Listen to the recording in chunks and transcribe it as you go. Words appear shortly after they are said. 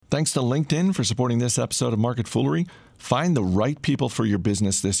Thanks to LinkedIn for supporting this episode of Market Foolery. Find the right people for your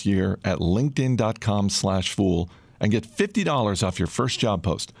business this year at linkedin.com/fool and get $50 off your first job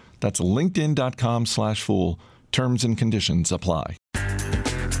post. That's linkedin.com/fool. Terms and conditions apply.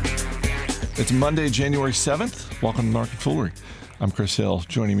 It's Monday, January 7th. Welcome to Market Foolery. I'm Chris Hill.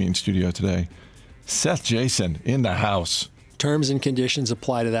 Joining me in studio today, Seth Jason in the house. Terms and conditions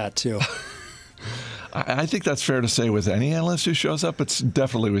apply to that, too. I think that's fair to say with any analyst who shows up. It's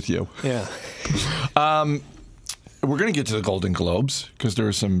definitely with you. Yeah. We're going to get to the Golden Globes because there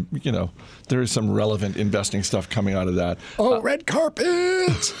is some relevant investing stuff coming out of that. Oh, red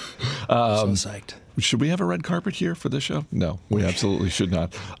carpet! So psyched. Should we have a red carpet here for this show? No, we absolutely should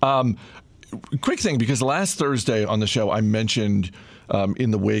not. Quick thing, because last Thursday on the show I mentioned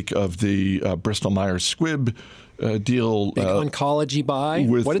in the wake of the Bristol Myers Squibb deal. Big oncology buy.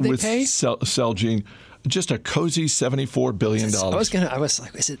 What did they pay? Celgene. Just a cozy $74 billion. I was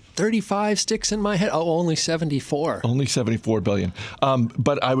like, is it 35 sticks in my head? Oh, only 74. Only $74 billion.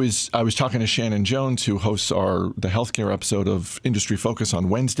 But I was talking to Shannon Jones, who hosts the healthcare episode of Industry Focus on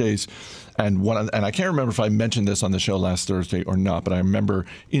Wednesdays, and I can't remember if I mentioned this on the show last Thursday or not, but I remember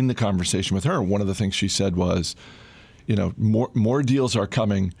in the conversation with her, one of the things she said was, more deals are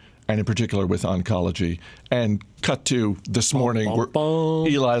coming, and in particular with oncology. And cut to this morning,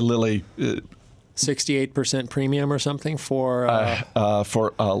 Eli Lilly. 68% premium or something for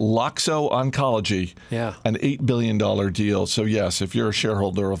Loxo Oncology, an $8 billion deal. So yes, if you're a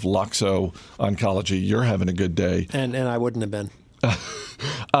shareholder of Loxo Oncology, you're having a good day. And I wouldn't have been.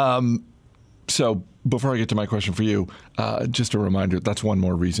 So before I get to my question for you, just a reminder, that's one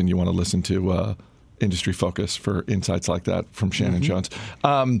more reason you want to listen to Industry Focus for insights like that from Shannon Jones.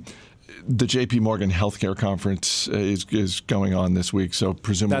 The J.P. Morgan Healthcare Conference is going on this week, so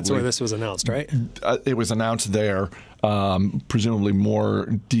presumably... That's where this was announced, right? It was announced there. Presumably more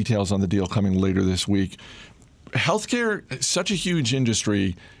details on the deal coming later this week. Healthcare, such a huge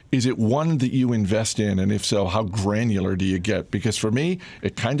industry. Is it one that you invest in? And if so, how granular do you get? Because for me,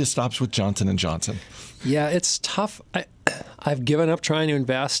 it kind of stops with Johnson & Johnson. Yeah, it's tough. I've given up trying to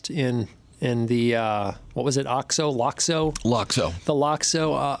invest in the, what was it, Loxo? Loxo. The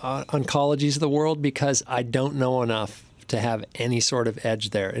Loxo oncologies of the world, because I don't know enough to have any sort of edge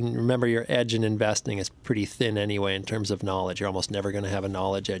there. And remember, your edge in investing is pretty thin anyway in terms of knowledge. You're almost never going to have a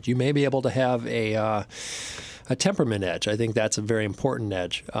knowledge edge. You may be able to have a temperament edge. I think that's a very important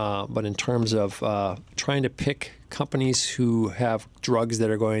edge. But in terms of trying to pick companies who have drugs that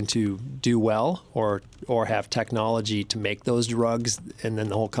are going to do well or have technology to make those drugs, and then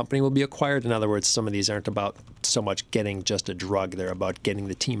the whole company will be acquired. In other words, some of these aren't about so much getting just a drug. They're about getting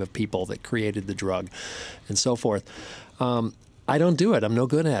the team of people that created the drug and so forth. I don't do it. I'm no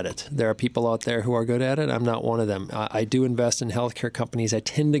good at it. There are people out there who are good at it. I'm not one of them. I do invest in healthcare companies. I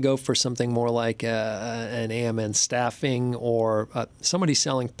tend to go for something more like an AMN Staffing or somebody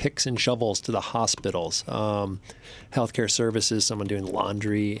selling picks and shovels to the hospitals. Healthcare services, someone doing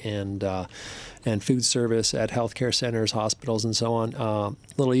laundry and food service at healthcare centers, hospitals, and so on. A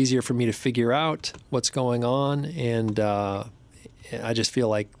little easier for me to figure out what's going on, and I just feel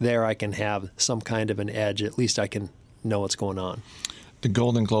like there I can have some kind of an edge. At least I can know what's going on. The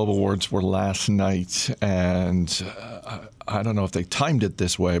Golden Globe Awards were last night, and I don't know if they timed it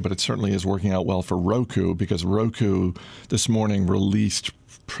this way, but it certainly is working out well for Roku, because Roku this morning released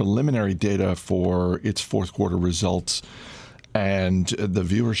preliminary data for its fourth quarter results, and the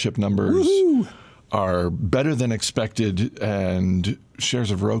viewership numbers are better than expected, and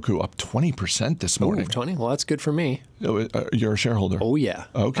shares of Roku up 20% this morning. 20? Well, that's good for me. You're a shareholder? Oh, yeah.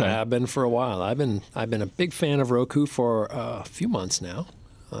 Okay. I've been for a while. I've been a big fan of Roku for a few months now.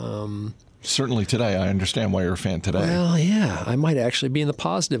 Certainly today. I understand why you're a fan today. Well, yeah. I might actually be in the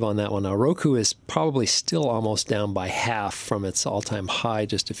positive on that one. Now, Roku is probably still almost down by half from its all-time high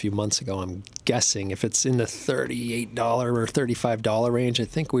just a few months ago, I'm guessing. If it's in the $38 or $35 range, I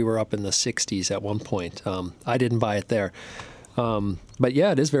think we were up in the 60s at one point. I didn't buy it there. But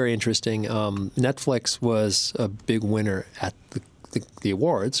yeah, it is very interesting. Netflix was a big winner at the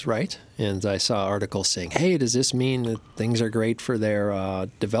awards, right? And I saw articles saying, hey, does this mean that things are great for their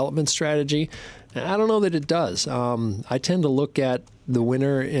development strategy? And I don't know that it does. I tend to look at the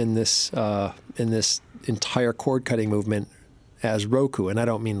winner in this entire cord-cutting movement as Roku. And I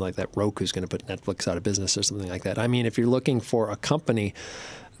don't mean like that Roku's going to put Netflix out of business or something like that. I mean, if you're looking for a company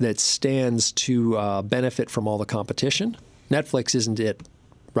that stands to benefit from all the competition, Netflix isn't it,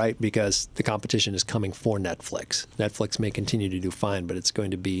 right? Because the competition is coming for Netflix. Netflix may continue to do fine, but it's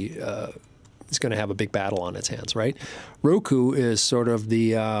going to be it's going to have a big battle on its hands, right? Roku is sort of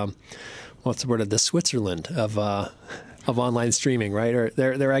the the Switzerland of of online streaming, right? Or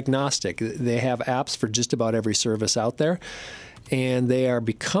they're agnostic. They have apps for just about every service out there, and they are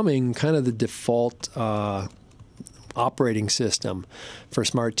becoming kind of the default operating system for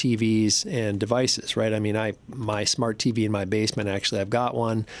smart TVs and devices, right? I mean, my smart TV in my basement, actually, I've got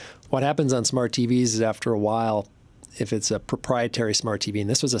one. What happens on smart TVs is after a while, if it's a proprietary smart TV, and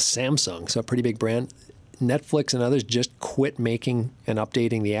this was a Samsung, so a pretty big brand, Netflix and others just quit making and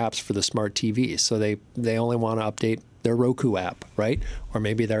updating the apps for the smart TVs. So they only want to update their Roku app, right? Or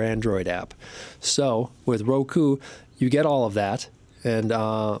maybe their Android app. So with Roku, you get all of that.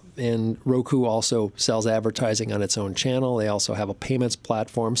 And Roku also sells advertising on its own channel. They also have a payments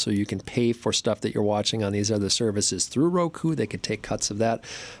platform, so you can pay for stuff that you're watching on these other services through Roku. They could take cuts of that.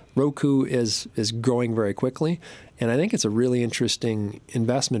 Roku is growing very quickly, and I think it's a really interesting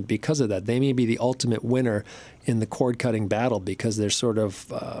investment because of that. They may be the ultimate winner in the cord-cutting battle because they're sort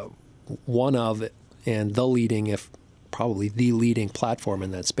of one of and the leading, if probably the leading platform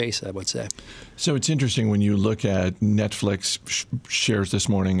in that space, I would say. So it's interesting when you look at Netflix shares this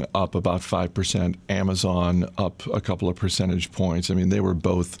morning up about 5%, Amazon up a couple of percentage points. I mean, they were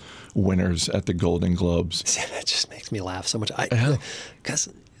both winners at the Golden Globes. That just makes me laugh so much. Because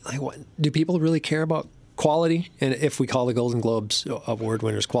do people really care about quality? And if we call the Golden Globes award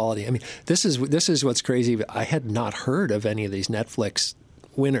winners quality, I mean, this is what's crazy. I had not heard of any of these Netflix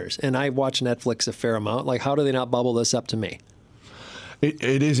winners, and I watch Netflix a fair amount. Like, how do they not bubble this up to me?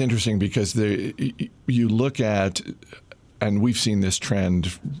 It is interesting because you look at, and we've seen this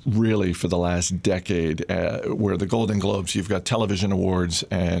trend really for the last decade, where the Golden Globes, you've got television awards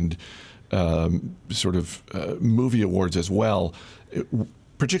and movie awards as well.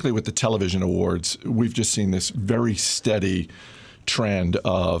 Particularly with the television awards, we've just seen this very steady trend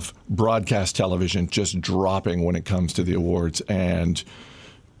of broadcast television just dropping when it comes to the awards, and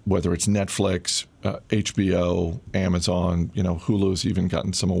whether it's Netflix, HBO, Amazon, Hulu's even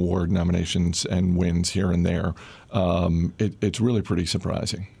gotten some award nominations and wins here and there. It's really pretty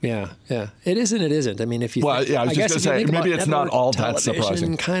surprising. Yeah. It is and it isn't. I mean, if you I was just going to say, maybe it's not all that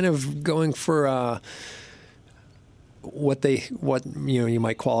surprising. Kind of going for what you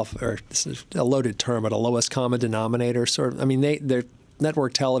might qualify, or this is a loaded term, but a lowest common denominator sort of. I mean, their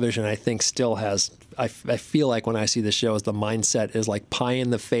network television, I think, still has. I feel like when I see the shows, the mindset is like pie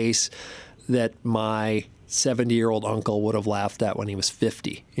in the face that my 70-year-old uncle would have laughed at when he was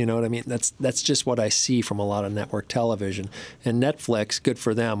 50. You know what I mean? That's just what I see from a lot of network television. And Netflix, good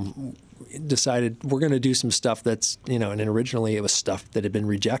for them, decided we're going to do some stuff that's, and originally it was stuff that had been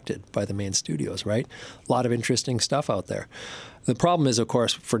rejected by the main studios, right? A lot of interesting stuff out there. The problem is, of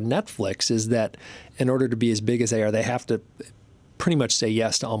course, for Netflix is that in order to be as big as they are, they have to pretty much say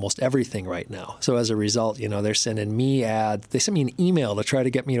yes to almost everything right now. So as a result, they're sending me ads. They sent me an email to try to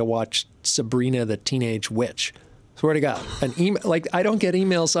get me to watch Sabrina the Teenage Witch. Swear to God, an email. Like, I don't get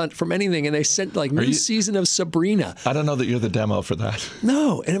emails from anything, and they sent new season of Sabrina. I don't know that you're the demo for that.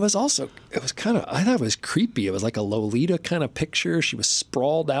 No, and it was kind of, I thought it was creepy. It was like a Lolita kind of picture. She was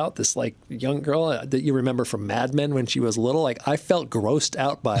sprawled out, this like young girl that you remember from Mad Men when she was little. Like, I felt grossed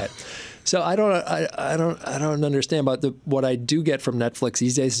out by it. So I don't understand. But what I do get from Netflix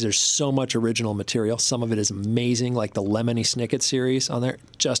these days is there's so much original material. Some of it is amazing, like the Lemony Snicket series on there,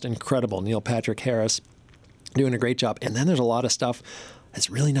 just incredible. Neil Patrick Harris doing a great job. And then there's a lot of stuff that's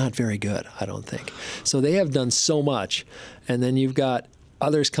really not very good, I don't think. So they have done so much. And then you've got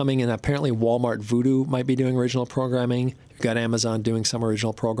others coming in. Apparently Walmart Vudu might be doing original programming. You've got Amazon doing some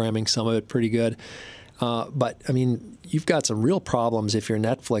original programming, some of it pretty good. But, I mean, you've got some real problems if you're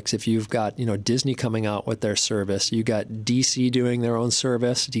Netflix, if you've got, Disney coming out with their service. You've got DC doing their own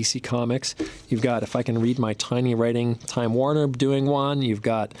service, DC Comics. You've got, if I can read my tiny writing, Time Warner doing one. You've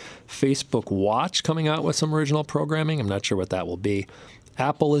got Facebook Watch coming out with some original programming. I'm not sure what that will be.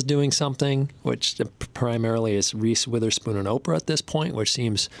 Apple is doing something, which primarily is Reese Witherspoon and Oprah at this point, which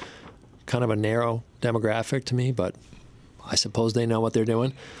seems kind of a narrow demographic to me, but I suppose they know what they're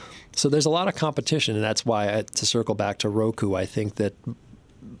doing. So there's a lot of competition, and that's why, to circle back to Roku, I think that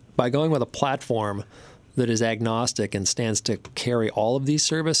by going with a platform that is agnostic and stands to carry all of these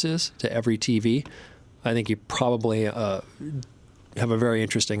services to every TV, I think you probably have a very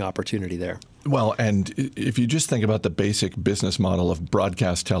interesting opportunity there. Well, and if you just think about the basic business model of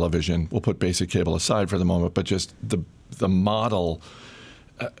broadcast television, we'll put basic cable aside for the moment, but just the model,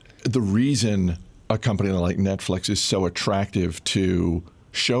 the reason a company like Netflix is so attractive to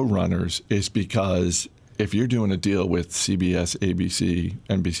showrunners is because if you're doing a deal with CBS, ABC,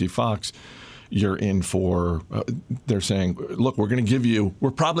 NBC, Fox, you're in for, they're saying, look, we're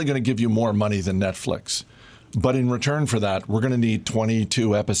probably going to give you more money than Netflix. But in return for that, we're going to need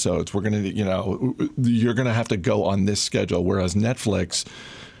 22 episodes. We're going to, you're going to have to go on this schedule. Whereas Netflix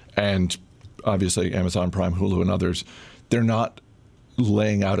and obviously Amazon Prime, Hulu, and others, they're not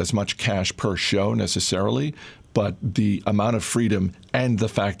laying out as much cash per show necessarily, but the amount of freedom and the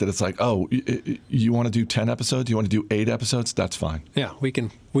fact that it's like, oh, you want to do 10 episodes? You want to do 8 episodes? That's fine. Yeah, we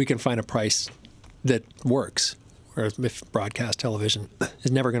can find a price that works. Or if broadcast television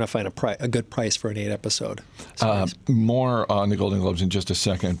is never going to find a good price for an 8-episode. More on the Golden Globes in just a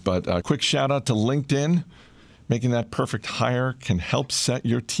second, but a quick shout out to LinkedIn. Making that perfect hire can help set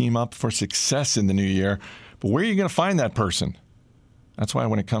your team up for success in the new year. But where are you going to find that person? That's why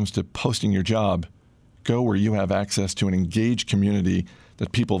when it comes to posting your job, go where you have access to an engaged community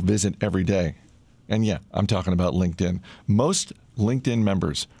that people visit every day. And yeah, I'm talking about LinkedIn. Most LinkedIn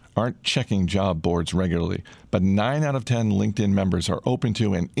members aren't checking job boards regularly, but 9 out of 10 LinkedIn members are open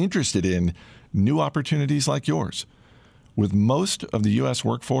to and interested in new opportunities like yours. With most of the U.S.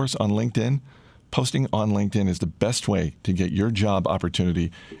 workforce on LinkedIn, posting on LinkedIn is the best way to get your job opportunity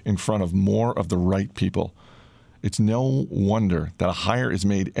in front of more of the right people. It's no wonder that a hire is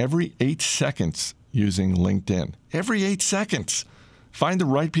made every 8 seconds using LinkedIn. Every 8 seconds. Find the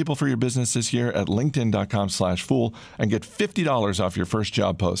right people for your business this year at linkedin.com/fool and get $50 off your first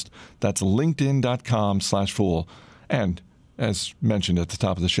job post. That's linkedin.com/fool. And as mentioned at the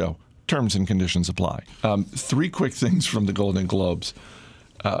top of the show, terms and conditions apply. 3 quick things from the Golden Globes.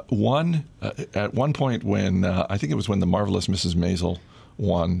 One, at one point when, I think it was when The Marvelous Mrs. Maisel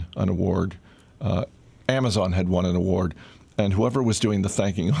won an award, Amazon had won an award, and whoever was doing the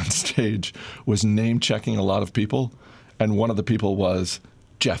thanking on stage was name-checking a lot of people. And one of the people was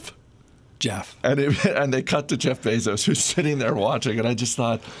Jeff. And they cut to Jeff Bezos, who's sitting there watching. And I just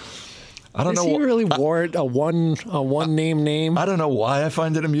thought, I don't know. He really warrant a one name? I don't know why I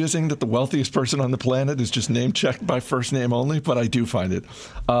find it amusing that the wealthiest person on the planet is just name checked by first name only, but I do find it.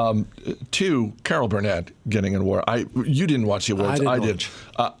 2, Carol Burnett getting an award. You didn't watch the awards. I did.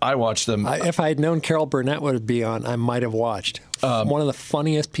 I watched them. If I had known Carol Burnett would be on, I might have watched. One of the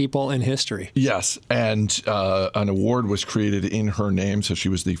funniest people in history. Yes, and an award was created in her name, so she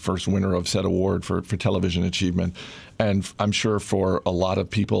was the first winner of said award for television achievement. And I'm sure for a lot of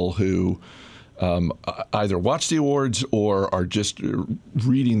people who either watch the awards or are just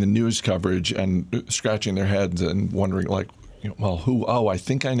reading the news coverage and scratching their heads and wondering, like, well, who? Oh, I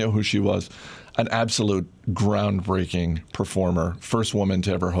think I know who she was. An absolute groundbreaking performer, first woman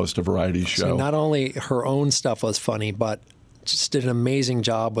to ever host a variety show. So not only her own stuff was funny, but just did an amazing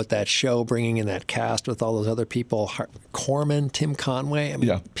job with that show, bringing in that cast with all those other people. Corman, Tim Conway. I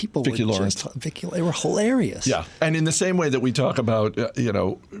mean, people Vicki Lawrence. They were hilarious. Yeah, and in the same way that we talk about,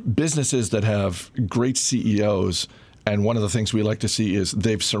 businesses that have great CEOs, and one of the things we like to see is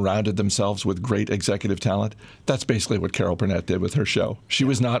they've surrounded themselves with great executive talent. That's basically what Carol Burnett did with her show. She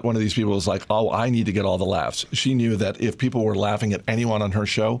was not one of these people who's like, oh, I need to get all the laughs. She knew that if people were laughing at anyone on her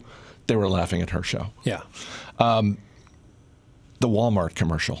show, they were laughing at her show. Yeah. The Walmart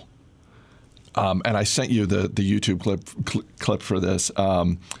commercial. And I sent you the YouTube clip for this.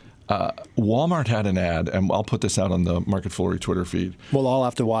 Walmart had an ad, and I'll put this out on the Market Foolery Twitter feed. Well, I'll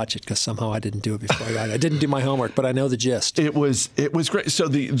have to watch it because somehow I didn't do it before. I didn't do my homework, but I know the gist. It was great. So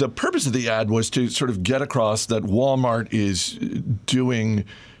the purpose of the ad was to sort of get across that Walmart is doing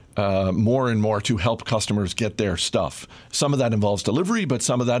more and more to help customers get their stuff. Some of that involves delivery, but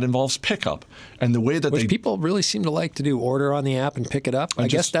some of that involves pickup. And the way that people really seem to like to do, order on the app and pick it up. I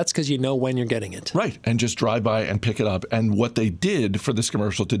guess that's because you know when you're getting it. Right, and just drive by and pick it up. And what they did for this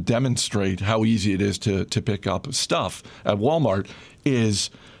commercial to demonstrate how easy it is to pick up stuff at Walmart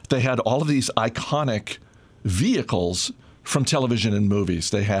is they had all of these iconic vehicles from television and movies.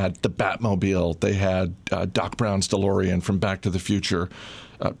 They had the Batmobile. They had Doc Brown's DeLorean from Back to the Future.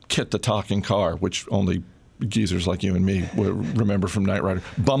 Kit the Talking Car, which only geezers like you and me remember from Knight Rider.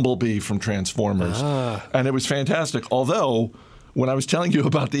 Bumblebee from Transformers. And it was fantastic. Although, when I was telling you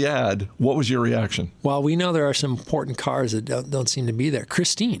about the ad, what was your reaction? Well, we know there are some important cars that don't seem to be there.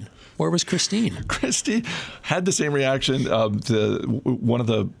 Christine. Where was Christine? Christine had the same reaction. One of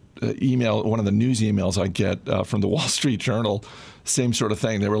the news emails I get from the Wall Street Journal, same sort of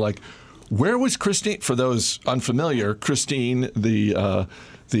thing. They were like, where was Christine? For those unfamiliar, Christine, the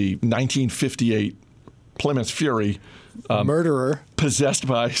 1958 Plymouth Fury, murderer, possessed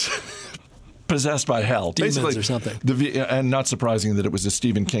by hell, demons basically, or something. And not surprising that it was a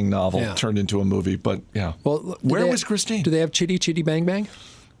Stephen King novel turned into a movie. But yeah, well, where was Christine? Do they have Chitty Chitty Bang Bang?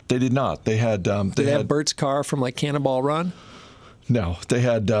 They did not. They had. Did they have Bert's car from like Cannonball Run? No, they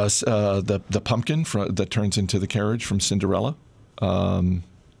had the pumpkin that turns into the carriage from Cinderella.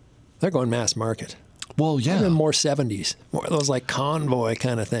 They're going mass market. Well, yeah. Even more 70s. More of those like convoy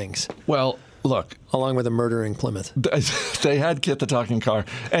kind of things. Well, look. Along with a murdering Plymouth. They had Kit the Talking Car.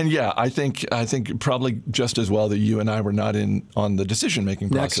 And yeah, I think probably just as well that you and I were not in on the decision-making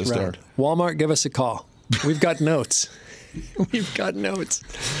process there. Walmart, give us a call. We've got notes. We've got notes.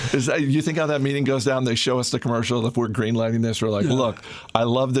 You think how that meeting goes down? They show us the commercial. If we're greenlighting this, we're like, look, I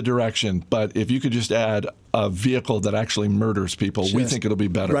love the direction, but if you could just add a vehicle that actually murders people, we think it'll be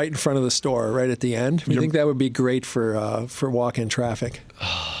better. Right in front of the store, right at the end. We think that would be great for walk-in traffic.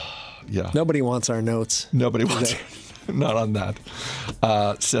 Yeah. Nobody wants our notes. Nobody wants not on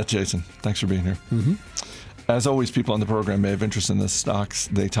that. Seth, Jason, thanks for being here. Mm-hmm. As always, people on the program may have interest in the stocks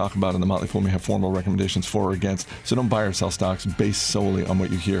they talk about in the Motley Fool may have formal recommendations for or against, so don't buy or sell stocks based solely on what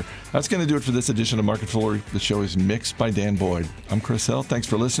you hear. That's going to do it for this edition of Market Foolery. The show is mixed by Dan Boyd. I'm Chris Hill. Thanks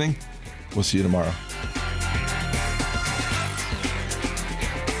for listening. We'll see you tomorrow.